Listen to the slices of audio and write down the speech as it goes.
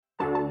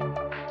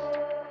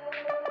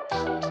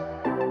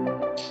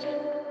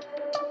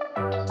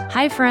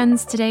Hi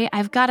friends, today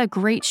I've got a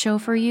great show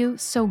for you,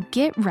 so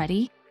get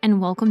ready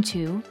and welcome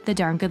to the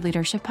Darn Good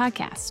Leadership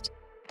Podcast.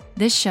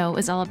 This show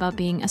is all about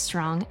being a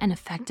strong and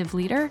effective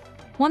leader,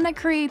 one that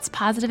creates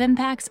positive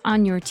impacts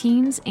on your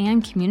teams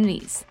and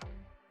communities.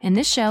 In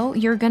this show,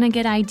 you're going to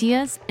get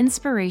ideas,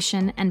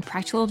 inspiration, and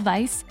practical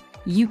advice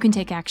you can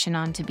take action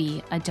on to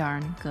be a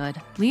darn good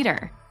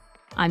leader.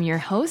 I'm your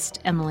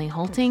host, Emily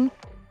Holting,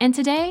 and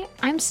today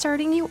I'm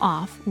starting you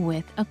off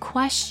with a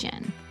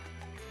question.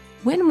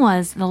 When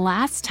was the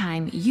last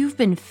time you've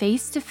been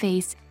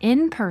face-to-face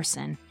in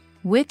person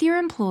with your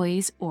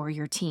employees or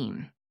your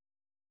team?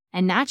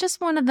 And not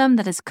just one of them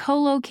that is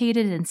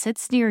co-located and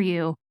sits near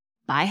you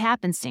by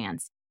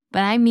happenstance, but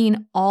I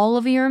mean all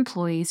of your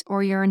employees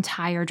or your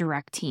entire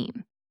direct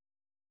team.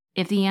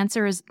 If the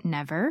answer is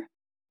never,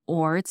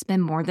 or it's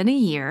been more than a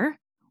year,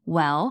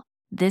 well,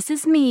 this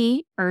is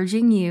me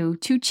urging you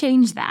to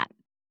change that.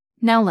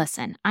 Now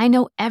listen, I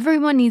know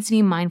everyone needs to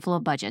be mindful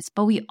of budgets,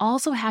 but we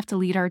also have to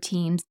lead our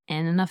teams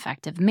in an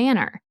effective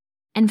manner.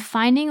 And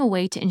finding a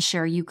way to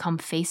ensure you come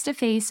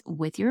face-to-face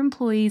with your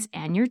employees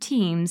and your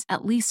teams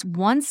at least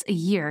once a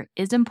year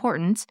is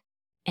important,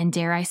 and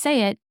dare I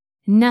say it,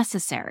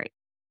 necessary.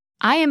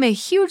 I am a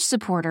huge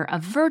supporter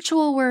of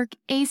virtual work,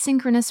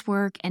 asynchronous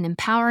work, and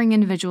empowering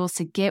individuals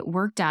to get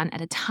work done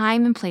at a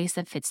time and place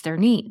that fits their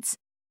needs.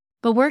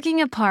 But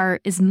working apart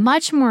is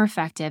much more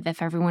effective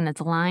if everyone is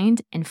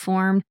aligned,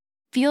 informed,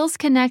 feels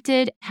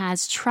connected,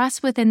 has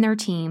trust within their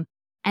team,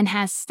 and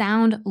has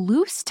sound,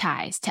 loose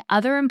ties to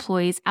other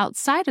employees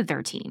outside of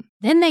their team.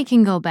 Then they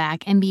can go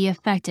back and be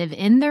effective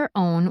in their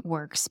own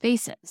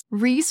workspaces.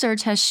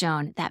 Research has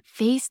shown that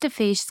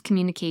face-to-face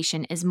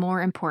communication is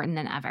more important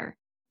than ever.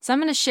 So I'm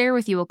going to share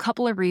with you a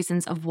couple of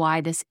reasons of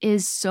why this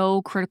is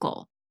so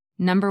critical.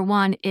 Number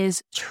one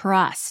is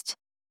trust.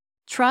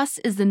 Trust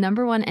is the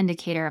number one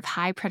indicator of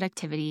high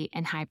productivity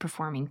and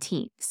high-performing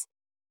teams.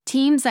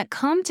 Teams that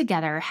come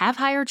together have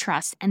higher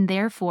trust and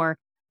therefore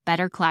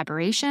better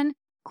collaboration,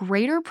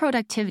 greater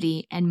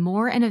productivity, and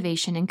more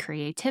innovation and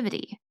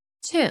creativity.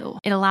 2,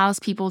 it allows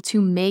people to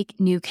make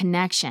new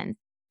connections.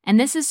 And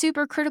this is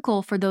super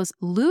critical for those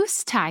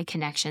loose tie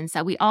connections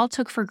that we all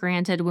took for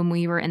granted when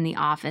we were in the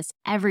office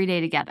every day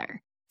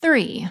together.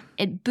 3,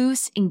 it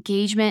boosts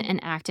engagement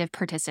and active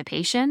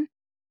participation.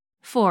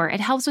 4, it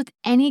helps with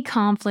any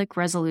conflict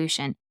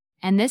resolution.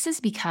 And this is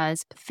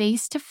because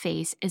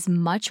face-to-face is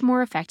much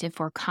more effective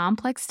for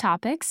complex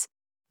topics,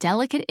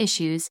 delicate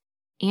issues,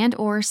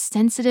 and/or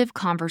sensitive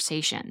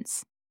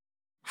conversations.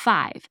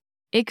 5,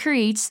 it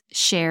creates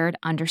shared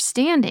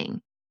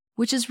understanding,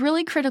 which is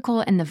really critical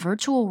in the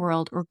virtual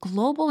world or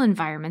global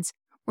environments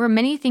where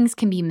many things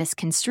can be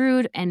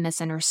misconstrued and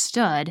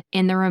misunderstood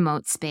in the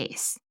remote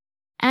space.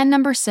 And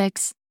number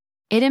 6,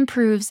 it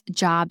improves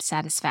job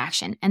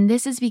satisfaction. And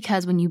this is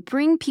because when you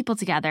bring people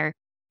together,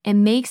 it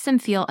makes them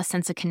feel a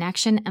sense of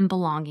connection and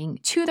belonging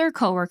to their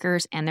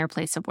coworkers and their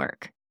place of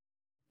work.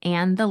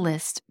 And the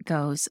list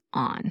goes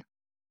on.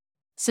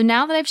 So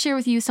now that I've shared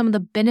with you some of the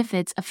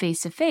benefits of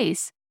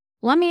face-to-face,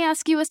 let me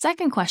ask you a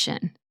second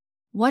question.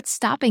 What's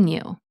stopping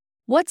you?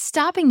 What's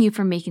stopping you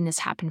from making this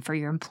happen for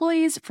your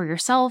employees, for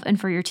yourself, and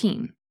for your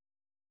team?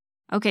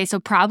 Okay,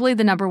 so probably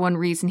the number one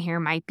reason here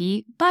might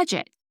be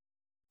budget.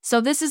 So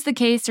if this is the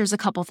case, there's a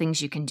couple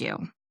things you can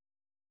do.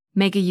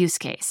 Make a use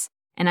case.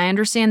 And I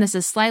understand this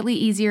is slightly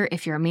easier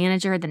if you're a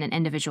manager than an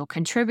individual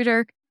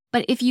contributor,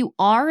 but if you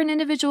are an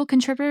individual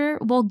contributor,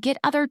 well, get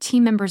other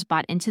team members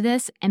bought into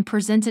this and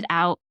present it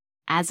out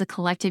as a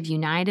collective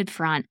united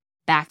front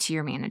back to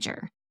your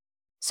manager.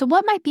 So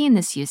what might be in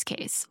this use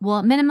case? Well,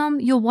 at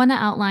minimum, you'll want to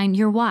outline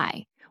your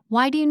why.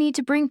 Why do you need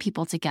to bring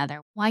people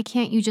together? Why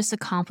can't you just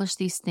accomplish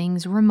these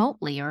things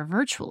remotely or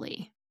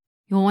virtually?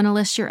 You'll want to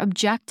list your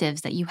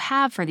objectives that you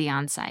have for the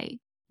onsite.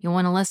 You'll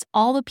want to list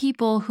all the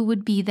people who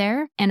would be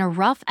there and a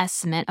rough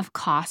estimate of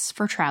costs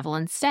for travel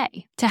and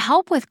stay. To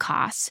help with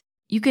costs,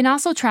 you can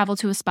also travel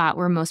to a spot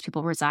where most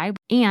people reside,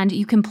 and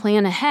you can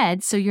plan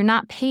ahead so you're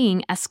not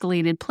paying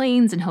escalated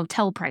planes and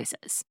hotel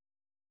prices.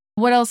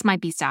 What else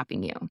might be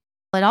stopping you?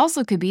 It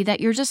also could be that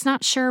you're just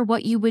not sure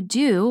what you would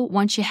do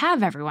once you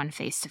have everyone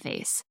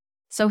face-to-face.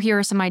 So here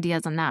are some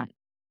ideas on that.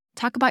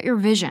 Talk about your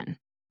vision.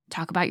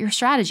 Talk about your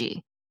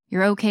strategy,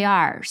 your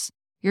OKRs,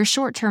 your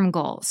short-term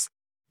goals,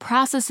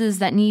 processes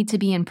that need to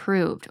be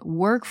improved,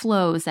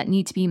 workflows that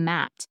need to be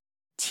mapped,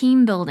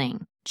 team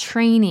building,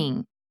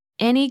 training,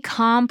 any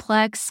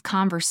complex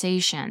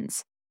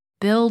conversations,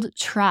 build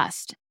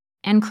trust,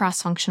 and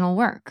cross-functional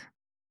work.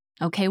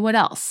 Okay, what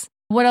else?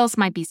 What else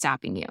might be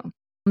stopping you?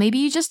 Maybe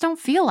you just don't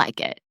feel like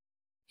it.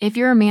 If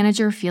you're a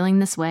manager feeling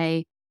this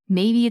way,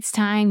 maybe it's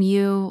time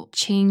you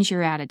change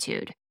your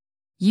attitude.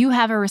 You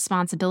have a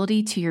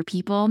responsibility to your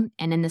people,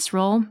 and in this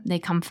role, they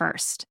come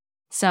first.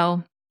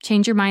 So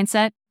change your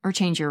mindset or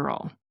change your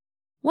role.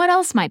 What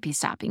else might be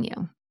stopping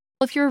you?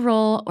 If your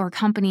role or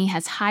company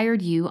has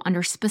hired you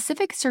under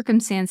specific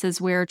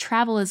circumstances where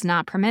travel is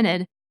not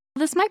permitted,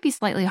 this might be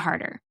slightly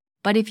harder.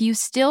 But if you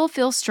still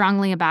feel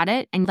strongly about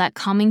it and that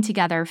coming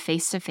together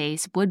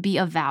face-to-face would be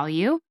of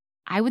value,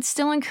 I would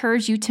still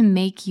encourage you to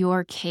make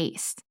your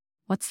case.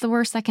 What's the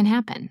worst that can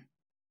happen?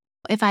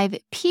 If I've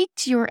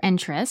piqued your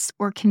interest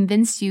or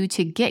convinced you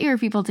to get your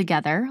people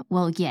together,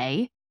 well,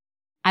 yay.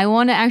 I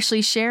want to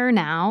actually share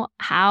now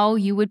how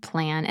you would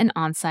plan an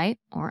onsite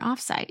or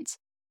offsite.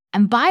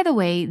 And by the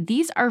way,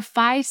 these are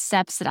 5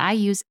 steps that I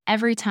use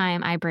every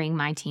time I bring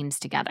my teams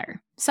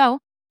together. So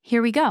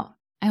here we go.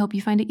 I hope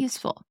you find it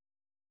useful.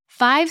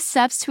 5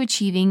 steps to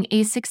achieving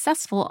a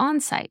successful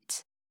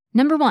onsite.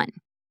 Number 1,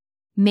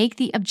 make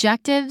the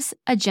objectives,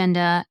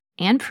 agenda,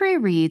 and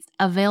pre-reads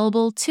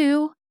available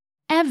to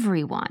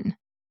everyone.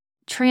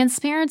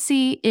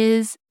 Transparency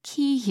is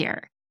key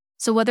here.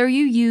 So whether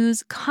you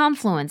use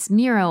Confluence,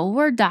 Miro,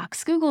 Word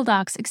docs, Google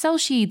Docs, Excel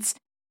sheets,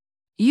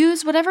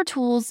 use whatever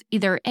tools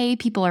either A,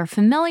 people are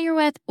familiar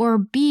with, or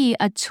B,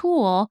 a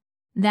tool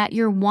that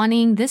you're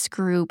wanting this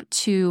group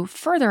to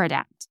further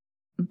adapt,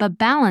 but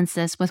balance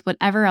this with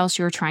whatever else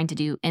you're trying to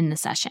do in the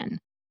session.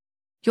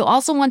 You'll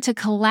also want to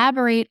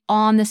collaborate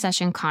on the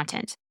session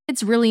content.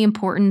 It's really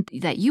important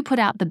that you put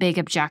out the big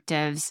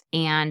objectives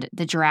and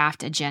the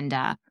draft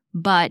agenda,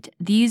 but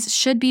these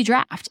should be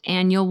draft,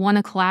 and you'll want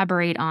to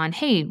collaborate on,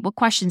 hey, what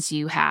questions do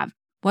you have?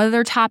 What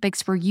other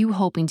topics were you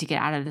hoping to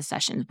get out of the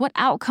sessions? What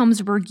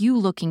outcomes were you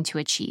looking to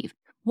achieve?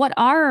 What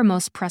are our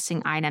most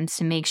pressing items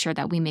to make sure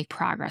that we make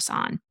progress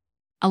on?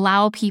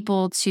 Allow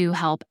people to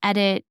help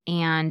edit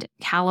and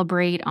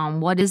calibrate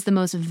on what is the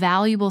most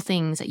valuable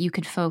things that you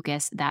could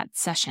focus that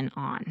session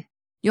on.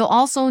 You'll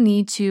also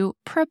need to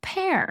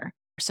prepare.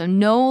 So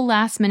no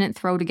last-minute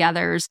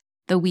throw-togethers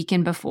the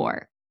weekend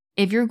before.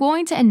 If you're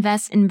going to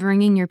invest in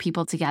bringing your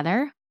people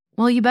together,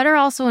 well, you better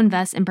also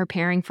invest in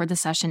preparing for the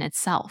session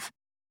itself.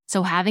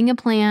 So having a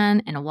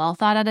plan and a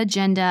well-thought-out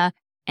agenda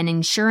and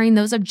ensuring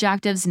those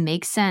objectives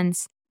make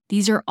sense,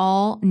 these are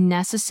all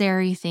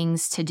necessary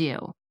things to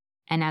do.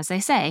 And as I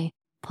say,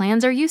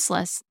 plans are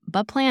useless,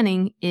 but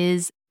planning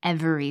is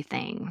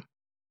everything.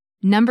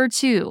 Number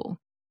 2,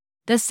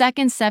 the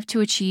second step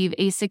to achieve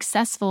a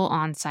successful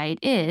onsite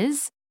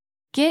is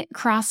get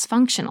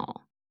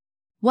cross-functional.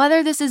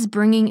 Whether this is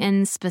bringing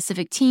in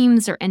specific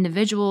teams or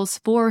individuals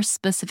for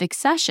specific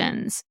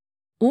sessions,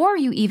 or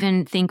you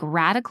even think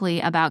radically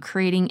about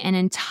creating an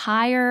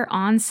entire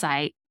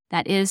onsite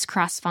that is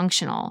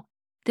cross-functional,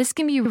 this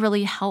can be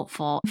really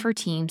helpful for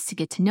teams to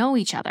get to know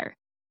each other,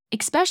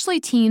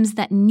 especially teams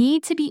that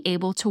need to be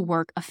able to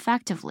work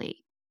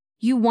effectively.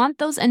 You want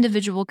those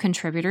individual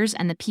contributors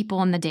and the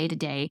people in the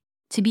day-to-day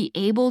to be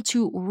able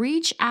to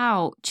reach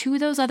out to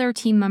those other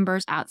team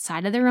members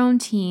outside of their own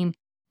team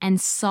and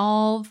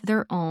solve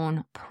their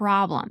own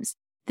problems.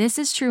 This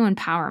is true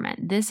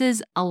empowerment. This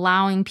is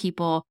allowing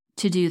people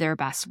to do their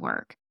best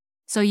work.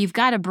 So you've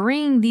got to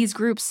bring these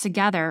groups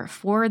together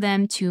for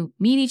them to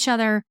meet each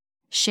other,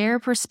 share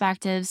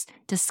perspectives,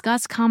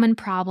 discuss common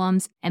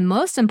problems, and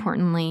most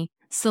importantly,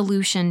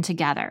 solution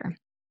together.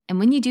 And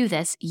when you do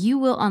this, you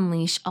will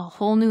unleash a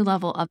whole new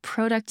level of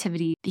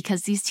productivity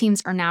because these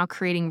teams are now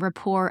creating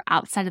rapport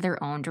outside of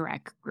their own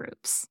direct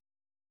groups.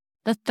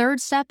 The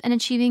third step in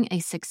achieving a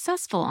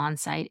successful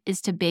onsite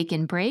is to bake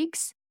in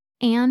breaks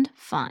and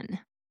fun.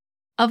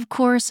 Of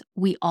course,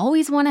 we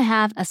always want to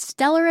have a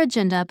stellar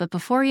agenda, but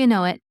before you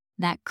know it,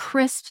 that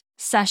crisp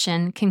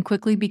session can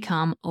quickly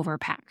become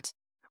overpacked.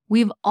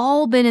 We've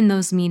all been in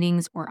those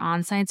meetings or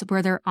onsites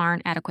where there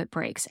aren't adequate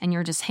breaks, and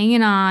you're just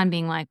hanging on,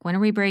 being like, when are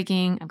we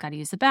breaking? I've got to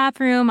use the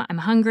bathroom. I'm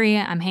hungry.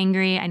 I'm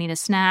hangry. I need a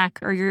snack.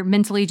 Or you're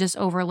mentally just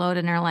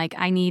overloaded and are like,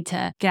 I need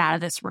to get out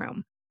of this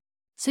room.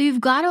 So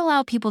you've got to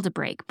allow people to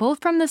break,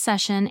 both from the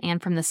session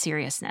and from the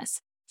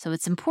seriousness. So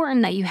it's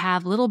important that you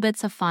have little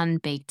bits of fun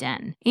baked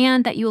in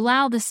and that you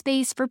allow the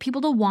space for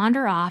people to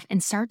wander off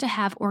and start to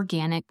have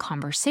organic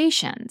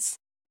conversations.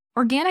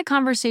 Organic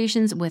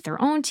conversations with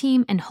their own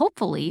team and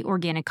hopefully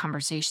organic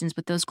conversations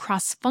with those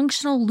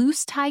cross-functional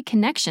loose tie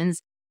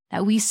connections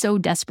that we so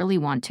desperately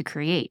want to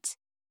create.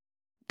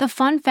 The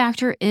fun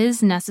factor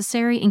is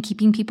necessary in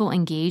keeping people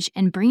engaged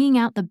and bringing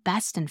out the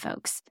best in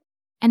folks.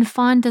 And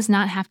fun does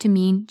not have to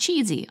mean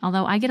cheesy,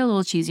 although I get a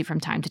little cheesy from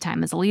time to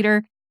time as a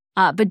leader.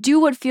 But do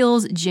what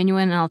feels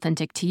genuine and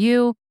authentic to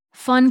you.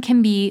 Fun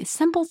can be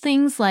simple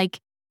things like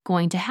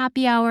going to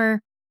happy hour,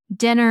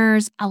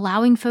 dinners,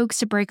 allowing folks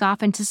to break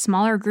off into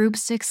smaller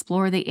groups to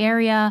explore the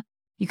area.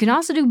 You can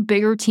also do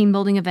bigger team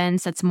building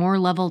events that's more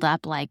leveled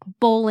up like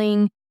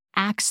bowling,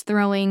 axe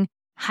throwing,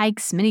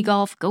 hikes, mini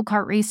golf,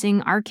 go-kart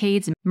racing,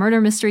 arcades,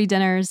 murder mystery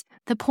dinners.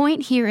 The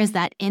point here is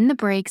that in the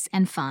breaks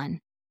and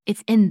fun,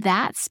 it's in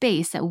that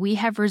space that we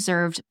have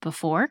reserved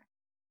before,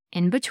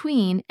 in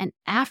between, and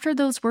after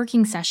those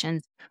working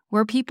sessions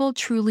where people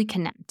truly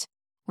connect,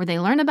 where they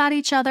learn about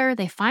each other,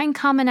 they find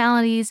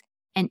commonalities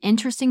and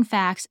interesting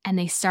facts, and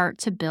they start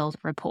to build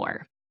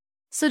rapport.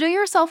 So do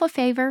yourself a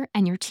favor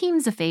and your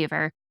teams a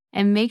favor,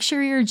 and make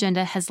sure your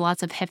agenda has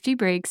lots of hefty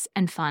breaks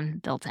and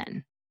fun built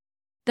in.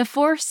 The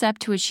fourth step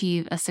to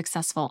achieve a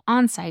successful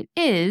onsite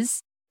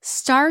is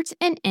start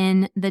and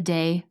end the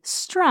day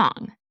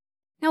strong.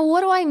 Now,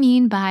 what do I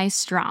mean by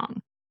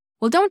strong?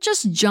 Well, don't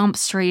just jump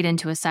straight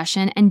into a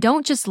session and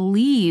don't just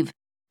leave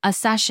a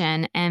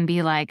session and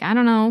be like, I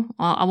don't know,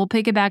 I will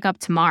pick it back up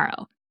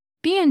tomorrow.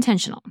 Be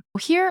intentional.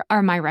 Here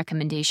are my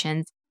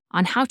recommendations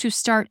on how to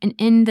start and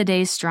end the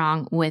day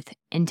strong with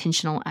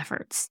intentional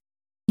efforts.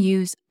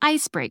 Use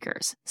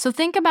icebreakers. So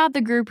think about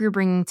the group you're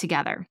bringing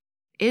together.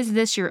 Is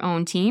this your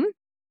own team,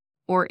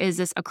 or is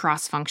this a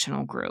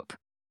cross-functional group?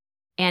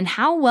 And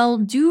how well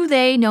do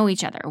they know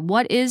each other?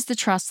 What is the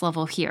trust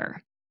level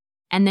here?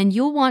 And then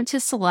you'll want to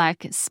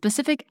select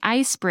specific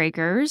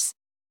icebreakers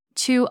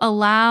to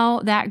allow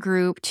that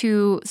group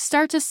to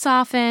start to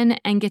soften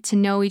and get to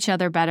know each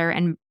other better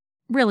and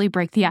really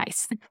break the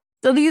ice.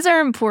 So these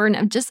are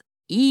important of just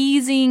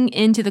easing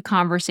into the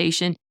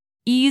conversation,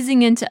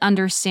 easing into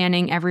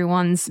understanding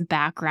everyone's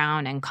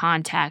background and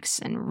context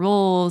and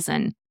roles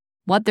and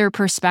what their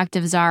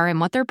perspectives are and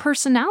what their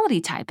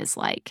personality type is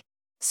like.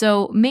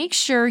 So make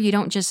sure you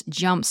don't just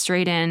jump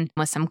straight in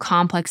with some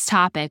complex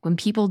topic when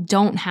people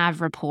don't have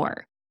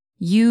rapport.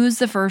 Use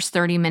the first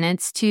 30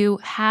 minutes to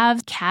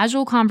have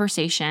casual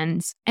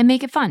conversations and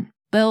make it fun.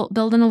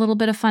 Build in a little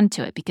bit of fun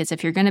to it, because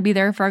if you're going to be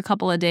there for a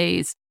couple of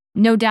days,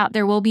 no doubt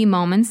there will be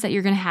moments that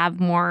you're going to have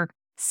more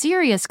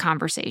serious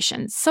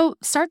conversations. So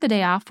start the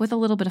day off with a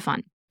little bit of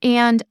fun.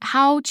 And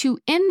how to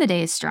end the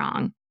day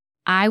strong,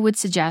 I would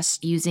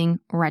suggest using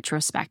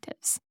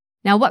retrospectives.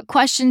 Now, what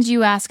questions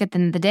you ask at the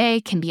end of the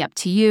day can be up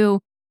to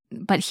you,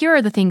 but here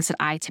are the things that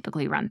I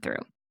typically run through.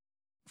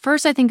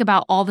 First, I think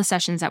about all the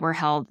sessions that were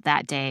held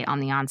that day on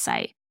the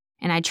onsite,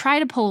 and I try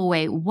to pull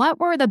away what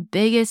were the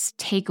biggest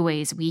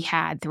takeaways we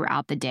had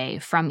throughout the day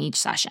from each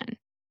session,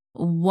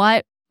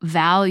 what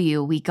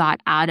value we got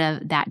out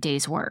of that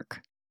day's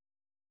work.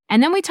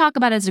 And then we talk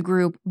about as a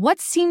group, what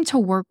seemed to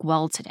work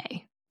well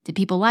today. Did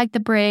people like the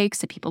breaks?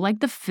 Did people like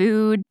the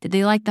food? Did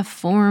they like the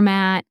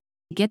format?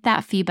 Get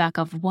that feedback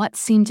of what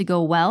seemed to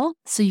go well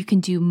so you can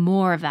do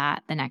more of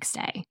that the next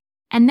day.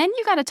 And then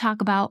you got to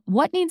talk about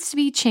what needs to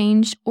be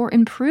changed or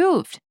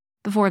improved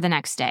before the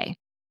next day.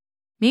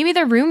 Maybe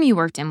the room you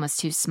worked in was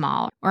too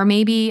small, or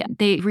maybe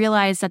they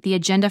realized that the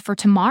agenda for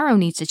tomorrow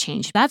needs to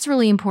change. That's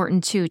really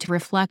important too, to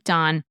reflect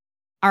on,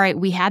 all right,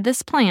 we had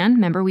this plan.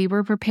 Remember, we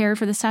were prepared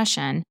for the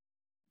session,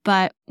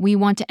 but we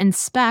want to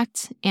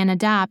inspect and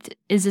adapt.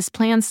 Is this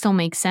plan still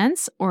make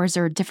sense? Or is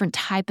there a different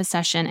type of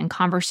session and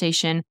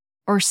conversation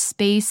or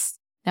space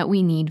that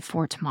we need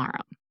for tomorrow?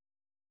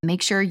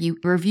 Make sure you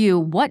review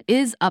what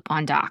is up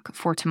on dock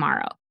for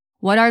tomorrow.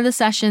 What are the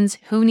sessions?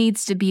 Who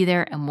needs to be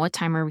there? And what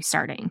time are we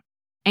starting?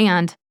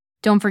 And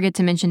don't forget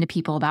to mention to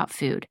people about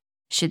food.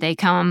 Should they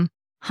come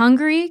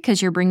hungry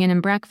because you're bringing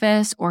in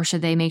breakfast, or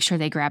should they make sure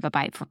they grab a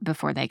bite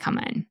before they come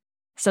in?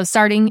 So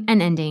starting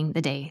and ending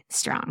the day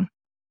strong.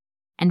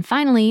 And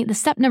finally, the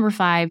step number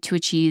 5 to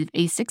achieve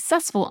a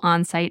successful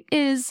onsite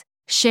is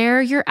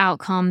share your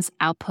outcomes,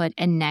 output,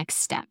 and next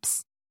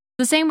steps.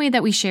 The same way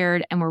that we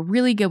shared and were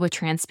really good with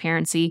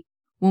transparency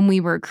when we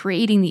were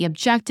creating the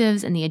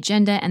objectives and the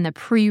agenda and the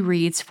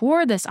pre-reads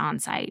for this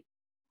onsite,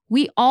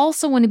 we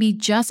also want to be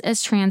just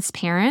as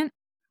transparent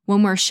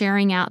when we're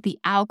sharing out the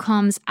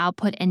outcomes,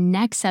 output, and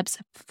next steps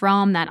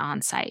from that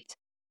onsite.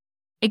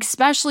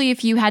 Especially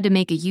if you had to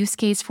make a use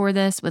case for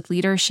this with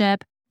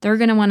leadership, they're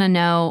going to want to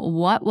know,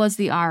 what was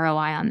the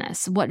ROI on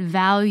this? What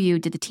value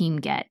did the team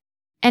get?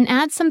 And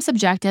add some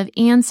subjective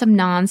and some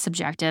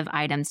non-subjective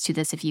items to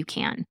this if you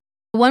can.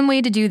 One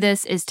way to do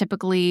this is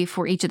typically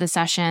for each of the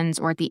sessions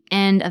or at the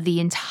end of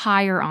the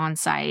entire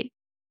onsite,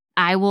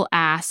 I will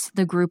ask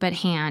the group at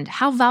hand,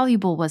 how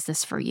valuable was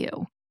this for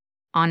you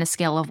on a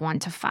scale of 1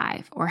 to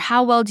 5? Or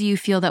how well do you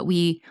feel that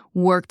we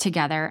work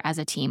together as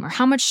a team? Or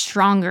how much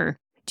stronger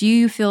do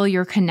you feel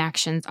your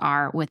connections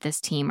are with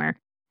this team? Or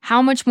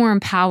how much more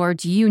empowered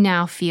do you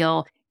now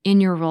feel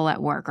in your role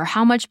at work? Or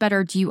how much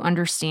better do you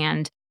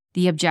understand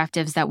the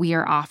objectives that we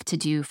are off to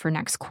do for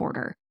next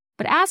quarter?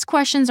 But ask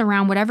questions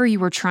around whatever you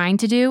were trying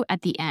to do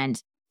at the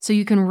end so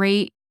you can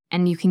rate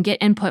and you can get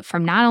input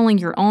from not only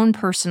your own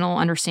personal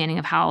understanding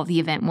of how the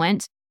event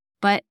went,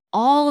 but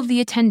all of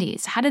the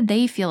attendees. How did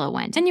they feel it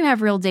went? And you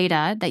have real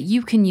data that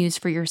you can use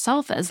for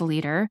yourself as a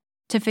leader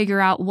to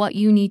figure out what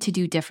you need to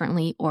do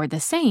differently or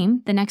the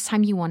same the next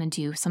time you want to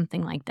do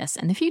something like this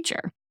in the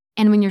future.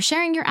 And when you're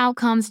sharing your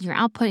outcomes and your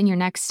output and your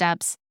next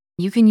steps,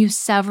 you can use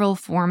several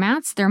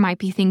formats. There might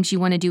be things you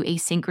want to do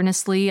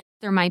asynchronously.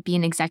 There might be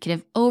an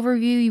executive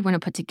overview you want to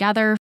put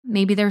together.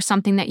 Maybe there's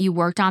something that you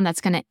worked on that's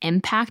going to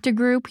impact a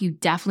group. You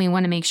definitely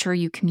want to make sure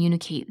you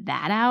communicate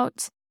that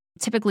out.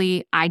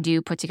 Typically, I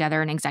do put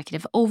together an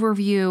executive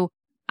overview.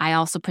 I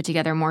also put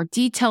together more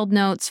detailed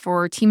notes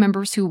for team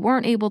members who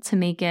weren't able to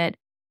make it.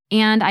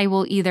 And I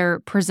will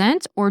either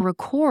present or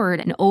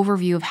record an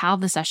overview of how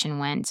the session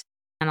went.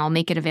 And I'll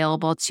make it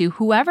available to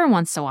whoever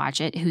wants to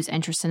watch it, who's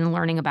interested in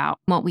learning about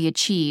what we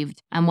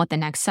achieved and what the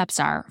next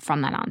steps are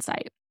from that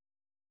onsite.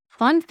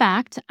 Fun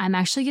fact, I'm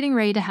actually getting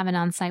ready to have an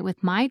onsite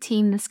with my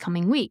team this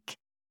coming week.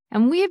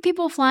 And we have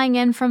people flying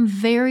in from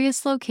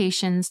various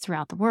locations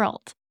throughout the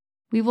world.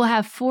 We will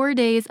have 4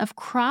 days of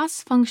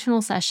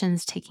cross-functional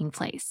sessions taking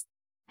place.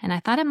 And I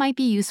thought it might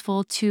be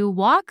useful to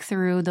walk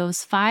through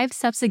those 5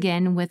 steps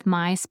again with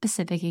my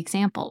specific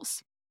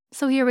examples.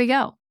 So here we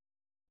go.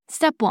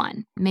 Step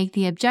 1, make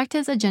the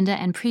objectives, agenda,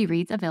 and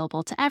pre-reads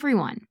available to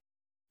everyone.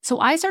 So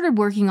I started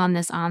working on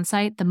this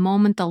onsite the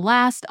moment the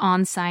last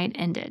onsite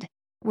ended,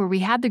 where we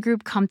had the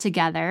group come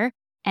together.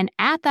 And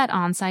at that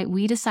onsite,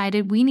 we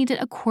decided we needed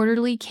a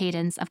quarterly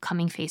cadence of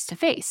coming face to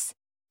face.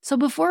 So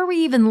before we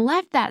even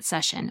left that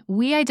session,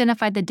 we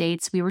identified the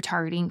dates we were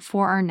targeting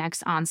for our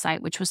next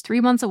onsite, which was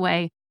 3 months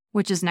away,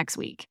 which is next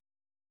week.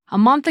 A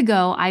month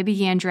ago, I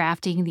began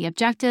drafting the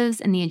objectives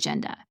and the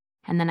agenda,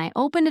 and then I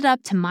opened it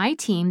up to my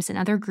teams and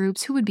other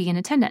groups who would be in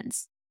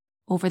attendance.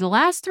 Over the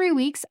last 3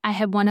 weeks, I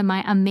had one of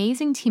my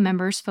amazing team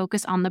members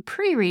focus on the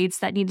pre-reads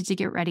that needed to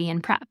get ready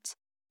and prepped.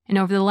 And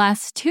over the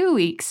last 2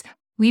 weeks,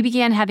 we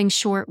began having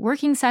short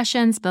working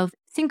sessions, both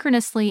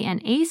synchronously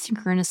and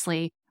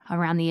asynchronously,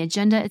 around the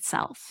agenda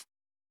itself.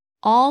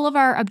 All of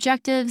our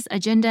objectives,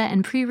 agenda,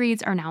 and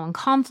pre-reads are now in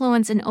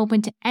Confluence and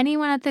open to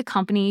anyone at the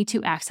company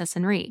to access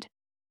and read.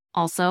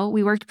 Also,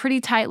 we worked pretty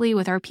tightly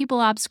with our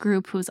People Ops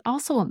group, who is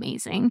also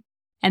amazing,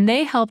 and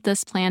they helped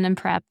us plan and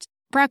prep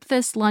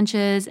breakfast,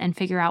 lunches, and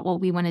figure out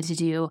what we wanted to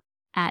do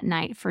at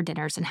night for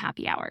dinners and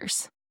happy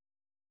hours.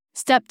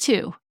 Step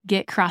 2,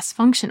 get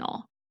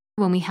cross-functional.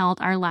 When we held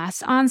our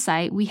last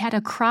onsite, we had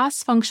a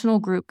cross-functional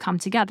group come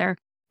together,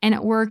 and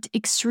it worked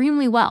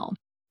extremely well.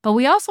 But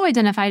we also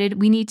identified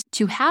we need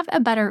to have a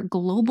better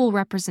global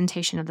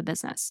representation of the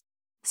business.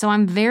 So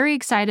I'm very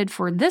excited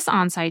for this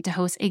onsite to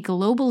host a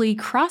globally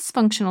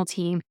cross-functional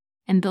team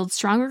and build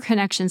stronger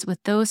connections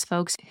with those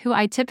folks who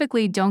I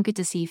typically don't get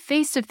to see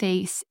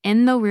face-to-face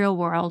in the real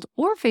world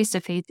or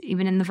face-to-face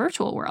even in the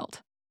virtual world.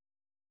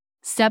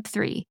 Step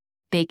 3,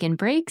 bake in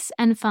breaks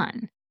and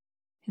fun.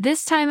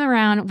 This time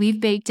around,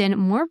 we've baked in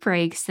more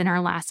breaks than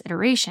our last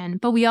iteration,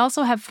 but we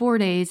also have 4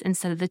 days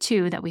instead of the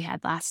 2 that we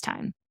had last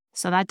time.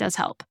 So that does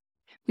help.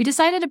 We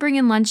decided to bring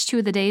in lunch 2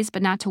 of the days,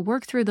 but not to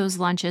work through those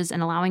lunches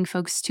and allowing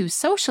folks to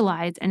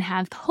socialize and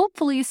have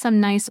hopefully some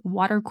nice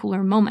water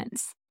cooler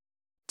moments.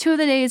 2 of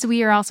the days,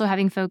 we are also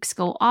having folks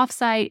go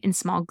offsite in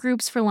small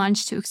groups for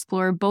lunch to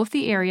explore both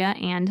the area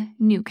and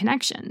new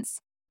connections.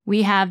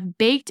 We have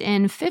baked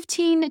in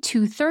 15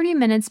 to 30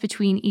 minutes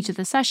between each of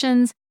the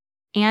sessions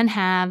and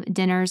have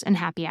dinners and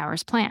happy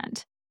hours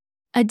planned.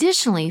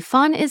 Additionally,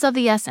 fun is of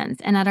the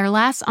essence, and at our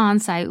last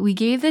onsite, we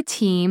gave the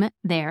team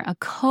there a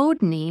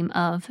code name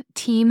of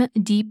Team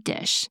Deep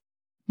Dish.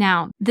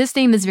 Now, this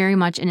name is very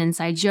much an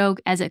inside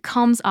joke as it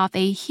comes off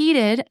a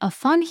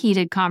fun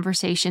heated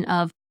conversation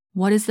of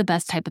what is the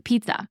best type of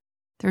pizza.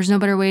 There's no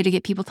better way to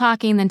get people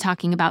talking than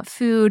talking about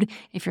food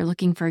if you're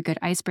looking for a good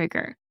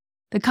icebreaker.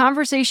 The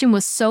conversation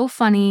was so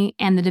funny,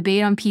 and the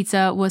debate on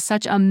pizza was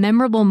such a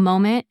memorable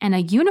moment and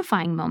a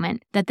unifying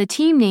moment that the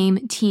team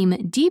name Team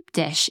Deep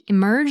Dish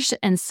emerged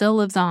and still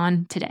lives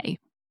on today.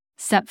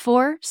 Step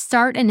 4,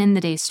 start and end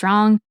the day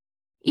strong.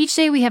 Each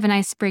day we have an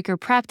icebreaker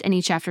prepped, and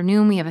each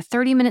afternoon we have a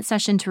 30-minute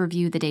session to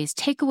review the day's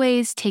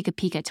takeaways, take a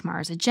peek at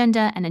tomorrow's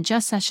agenda, and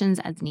adjust sessions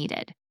as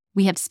needed.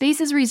 We have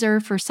spaces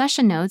reserved for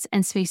session notes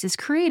and spaces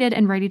created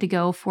and ready to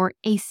go for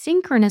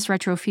asynchronous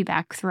retro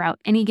feedback throughout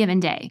any given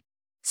day.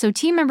 So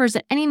team members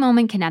at any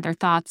moment can add their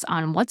thoughts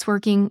on what's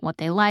working, what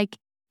they like,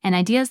 and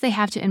ideas they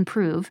have to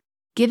improve,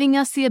 giving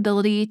us the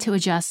ability to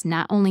adjust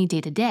not only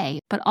day to day,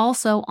 but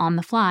also on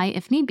the fly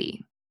if need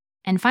be.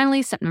 And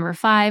finally, step number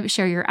 5,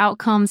 share your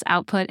outcomes,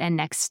 output, and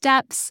next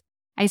steps.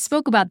 I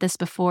spoke about this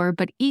before,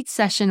 but each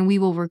session we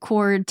will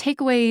record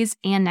takeaways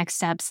and next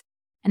steps,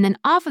 and then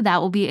off of that,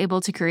 we'll be able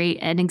to create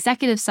an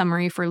executive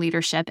summary for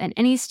leadership and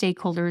any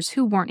stakeholders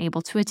who weren't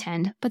able to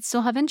attend but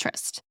still have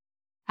interest.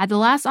 At the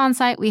last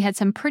onsite, we had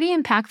some pretty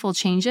impactful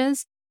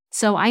changes,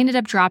 so I ended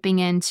up dropping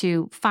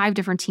into 5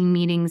 different team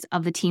meetings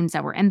of the teams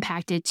that were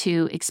impacted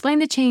to explain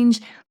the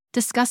change,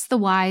 discuss the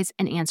whys,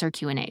 and answer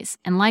Q&As.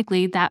 And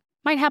likely that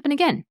might happen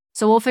again.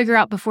 So we'll figure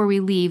out before we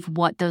leave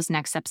what those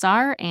next steps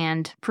are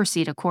and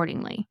proceed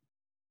accordingly.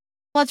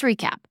 Let's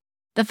recap.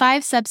 The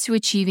 5 steps to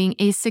achieving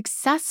a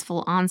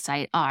successful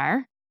onsite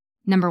are: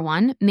 number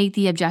 1, make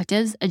the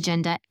objectives,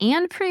 agenda,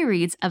 and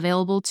pre-reads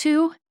available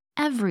to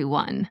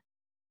everyone.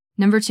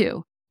 Number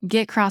 2,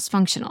 get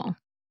cross-functional.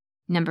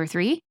 Number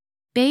 3,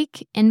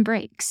 bake in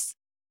breaks.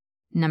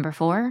 Number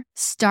 4,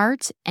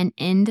 start and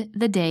end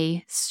the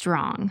day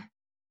strong.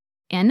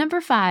 And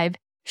number 5,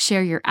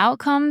 share your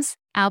outcomes,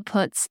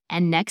 outputs,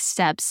 and next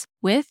steps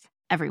with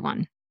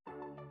everyone.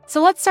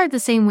 So let's start the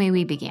same way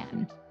we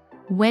began.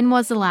 When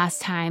was the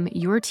last time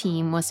your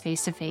team was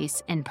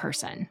face-to-face in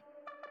person?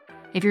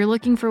 If you're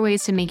looking for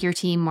ways to make your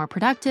team more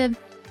productive,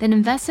 then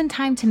invest in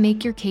time to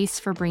make your case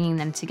for bringing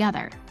them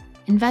together.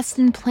 Invest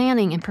in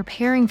planning and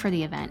preparing for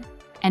the event,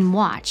 and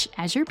watch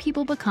as your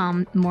people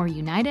become more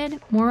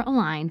united, more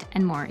aligned,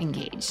 and more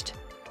engaged.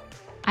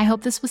 I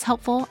hope this was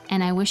helpful,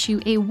 and I wish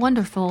you a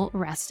wonderful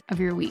rest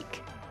of your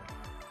week.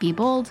 Be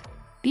bold,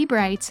 be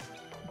bright,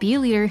 be a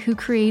leader who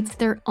creates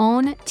their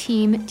own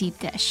team deep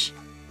dish.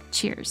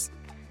 Cheers.